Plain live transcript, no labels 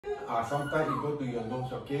Sometimes you go to your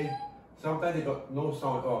nose, okay? Sometimes they got no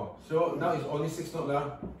sound at all. So now it's only 6 notes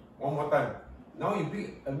now. One more time. Now you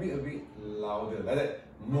be a bit louder, like that.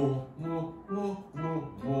 Moo, moo, moo, moo,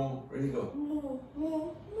 moo. Ready, go. Moo,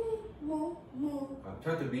 moo, moo, moo, moo.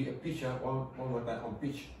 Try to be a pitch, one more time, on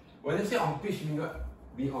pitch. When I say on pitch, mean what?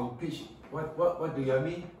 Be on pitch. What do you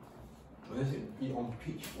mean? When I say be on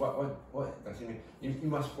pitch, what does it mean? You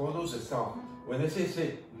must follow the sound. When I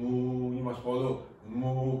say moo, you must follow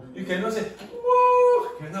moo. You cannot say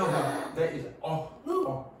moo. Cannot. That is off.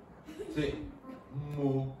 Off. Say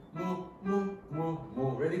moo, moo, moo, moo,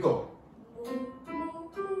 moo. Ready, go.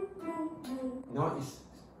 Now it's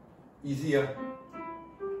easier.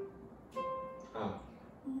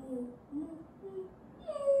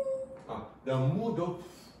 The moo though,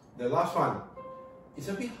 the last one, it's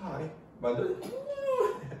a bit high, but don't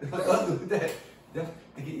do that. Just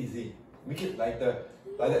take it easy. Make it lighter,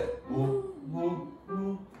 like that. Moo, moo,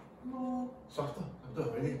 moo, moo. Softer,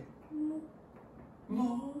 ready?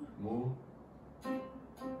 Moo, moo.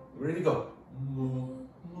 Ready, go. Moo,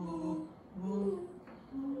 moo, moo.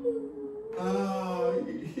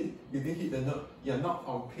 You didn't hit the note. You're not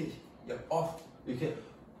on pitch. You're off. You can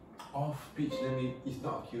off pitch. That means it's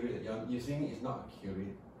not accurate. You're saying it's not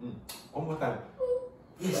accurate. One more time.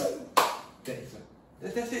 Yes.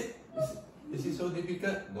 That's it. Is it so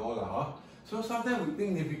difficult? No lah. Huh? So sometimes we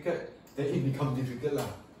think difficult, then it becomes difficult lah.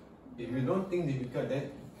 If you don't think difficult, then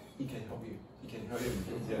it can help you. It can help you.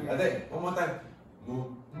 Yeah. Like that. One more time.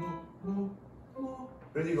 Moo, moo, moo, moo.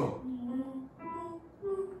 Ready, go.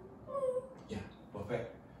 Yeah,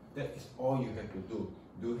 perfect. That is all you have to do.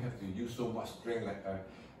 Don't have to use so much strength like an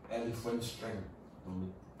elephant strength.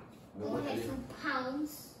 No Some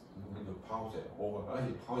pounds. The pounds at all.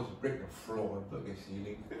 The pounds break the floor, break the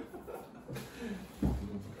ceiling.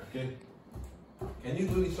 Okay. Can you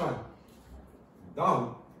do this one?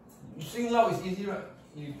 Down. Sing loud is easy, right?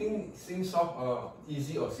 You think sing soft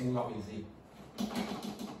easy or sing loud easy?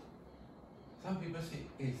 Some people say,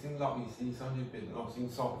 hey, sing loud easy. Some people say, no, sing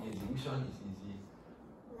soft easy. Which one is easy?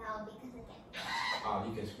 Loud because I can.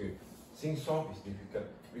 You can scream. Sing soft is difficult.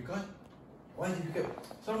 Because, why difficult?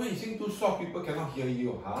 Sometimes you sing too soft, people cannot hear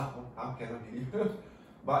you. Cannot hear you.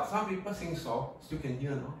 But some people sing soft, still can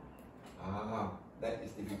hear, no? That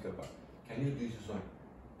is difficult. But can you do this one?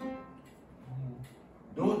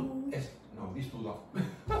 Don't, no, this too loud.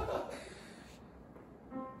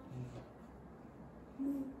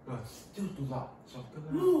 Still too loud. Softer.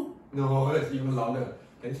 No, that's even louder.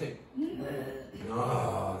 Can you say?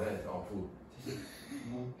 No, that's awful.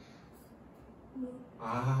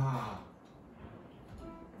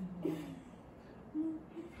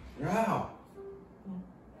 Yeah.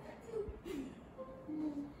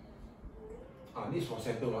 This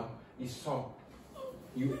falsetto, it's soft.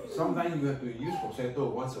 Sometimes you have to use falsetto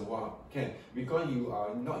once a while, because you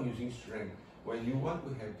are not using strength. When you want to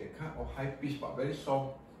have that kind of high pitch but very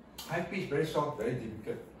soft, high pitch, very soft, very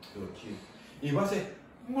difficult to achieve. If I say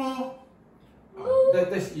moo,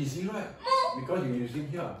 that's easy, right? Because you're using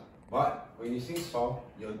here. But when you sing soft,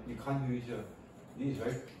 you can't use here. This is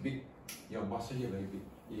very big. Your muscle here very big.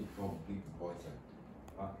 It's for big boys.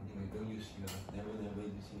 Anyway, don't use here. Never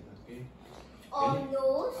use here. Okay?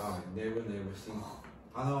 Nose? Never sing.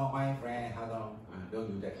 Hello, my friend. Hello. Don't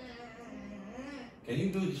do that. Can you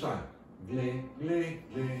do this one? Glay, glay,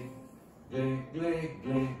 glay, glay, glay,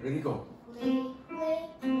 glay. Ready, go. Glay, glay,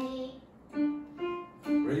 glay.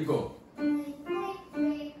 Ready, go. Glay,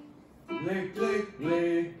 glay, Glay, glay,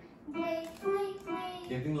 glay. glay, glay, glay.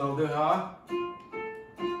 Getting louder, huh?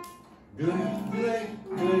 Glay, glay,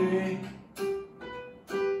 glay.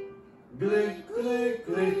 Glay, glay,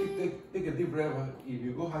 glay. Take a deep breath. If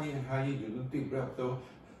you go higher and higher, you don't take breath, so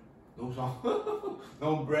no sound.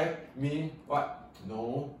 No breath mean what?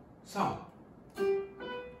 No sound.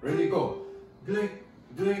 Ready, go. Glay,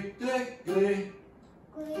 glay, glay, glay.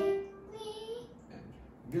 Glay,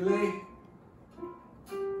 glay. Glay.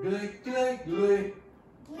 Glay, glay, glay.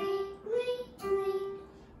 Glay, glay, glay.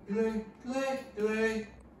 Glay, glay, glay.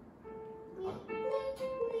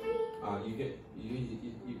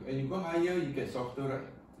 When you go higher, you get softer, right?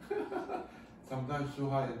 Sometimes so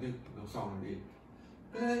high until no sound already.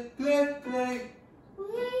 Glay, glay, glay.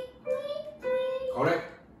 Glay, glay, glay. Correct.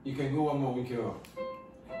 You can go one more week here.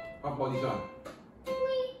 How about this one?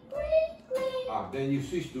 Glay, glay, glay. Then you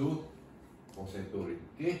switch to falsetto already,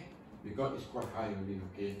 okay? Because it's quite high already,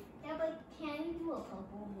 okay? Yeah, but can you do a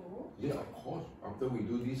purple roll? Yeah, of course. After we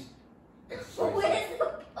do this exercise. Where's a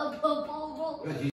purple roll?